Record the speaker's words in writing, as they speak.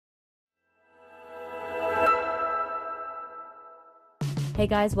Hey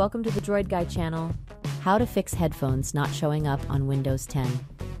guys, welcome to the Droid Guy channel. How to fix headphones not showing up on Windows 10.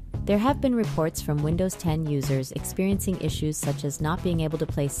 There have been reports from Windows 10 users experiencing issues such as not being able to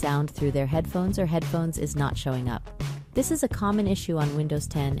play sound through their headphones or headphones is not showing up. This is a common issue on Windows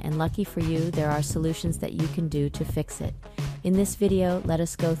 10, and lucky for you, there are solutions that you can do to fix it. In this video, let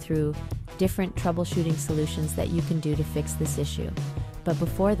us go through different troubleshooting solutions that you can do to fix this issue. But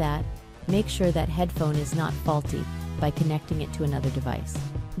before that, make sure that headphone is not faulty by connecting it to another device.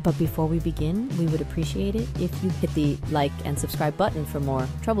 But before we begin, we would appreciate it if you hit the like and subscribe button for more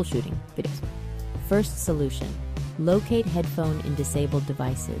troubleshooting videos. First solution: locate headphone in disabled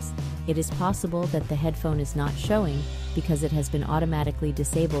devices. It is possible that the headphone is not showing because it has been automatically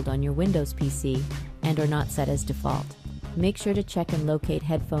disabled on your Windows PC and are not set as default. Make sure to check and locate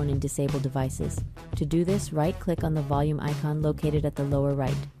headphone in disabled devices. To do this, right-click on the volume icon located at the lower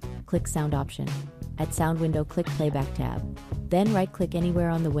right. Click Sound option. At Sound window, click Playback tab. Then right-click anywhere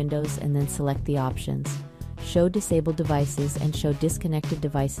on the windows and then select the options. Show disabled devices and show disconnected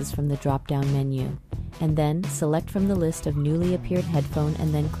devices from the drop-down menu. And then select from the list of newly appeared headphone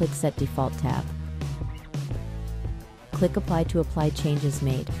and then click Set Default tab. Click Apply to apply changes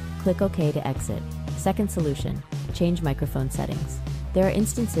made. Click OK to exit. Second solution: change microphone settings. There are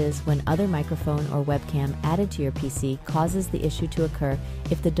instances when other microphone or webcam added to your PC causes the issue to occur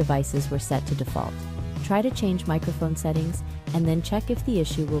if the devices were set to default. Try to change microphone settings and then check if the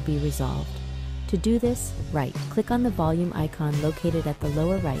issue will be resolved. To do this, right-click on the volume icon located at the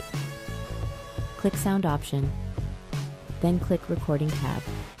lower right. Click Sound option, then click Recording tab.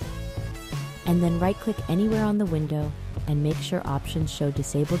 And then right-click anywhere on the window and make sure options Show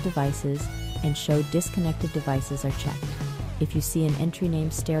Disabled Devices and Show Disconnected Devices are checked. If you see an entry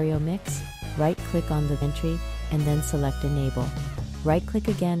named Stereo Mix, right-click on the entry and then select Enable. Right-click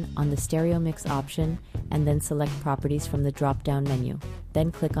again on the Stereo Mix option and then select Properties from the drop-down menu.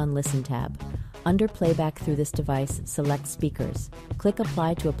 Then click on Listen tab. Under Playback through this device, select Speakers. Click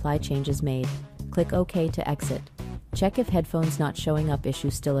Apply to apply changes made. Click OK to exit. Check if headphones not showing up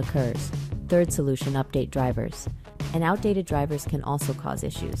issue still occurs. Third solution: update drivers. And outdated drivers can also cause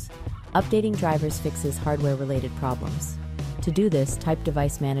issues. Updating drivers fixes hardware-related problems. To do this, type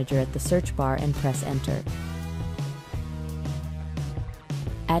Device Manager at the search bar and press Enter.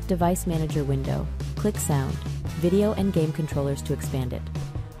 At Device Manager window, click Sound, Video and Game Controllers to expand it.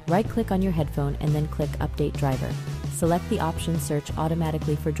 Right-click on your headphone and then click Update Driver. Select the option Search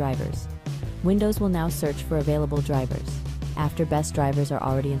automatically for drivers. Windows will now search for available drivers. After best drivers are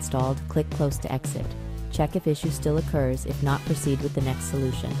already installed, click Close to exit. Check if issue still occurs. If not, proceed with the next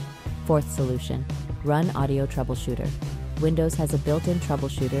solution. Fourth solution: run Audio Troubleshooter. Windows has a built-in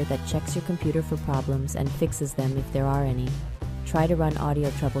troubleshooter that checks your computer for problems and fixes them if there are any. Try to run Audio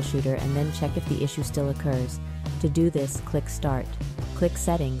Troubleshooter and then check if the issue still occurs. To do this, click Start. Click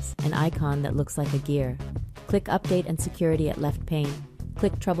Settings, an icon that looks like a gear. Click Update and Security at left pane.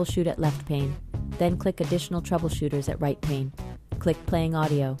 Click Troubleshoot at left pane. Then click Additional Troubleshooters at right pane. Click Playing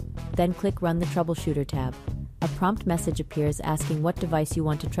Audio. Then click Run the Troubleshooter tab. A prompt message appears asking what device you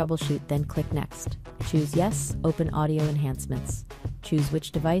want to troubleshoot, then click Next. Choose Yes, Open Audio Enhancements. Choose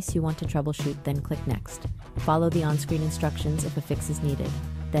which device you want to troubleshoot, then click Next. Follow the on-screen instructions if a fix is needed.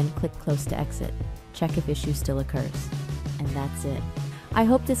 Then click Close to exit. Check if issue still occurs. And that's it. I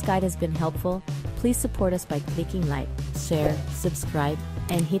hope this guide has been helpful. Please support us by clicking like, share, subscribe,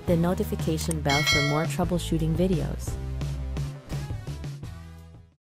 and hit the notification bell for more troubleshooting videos.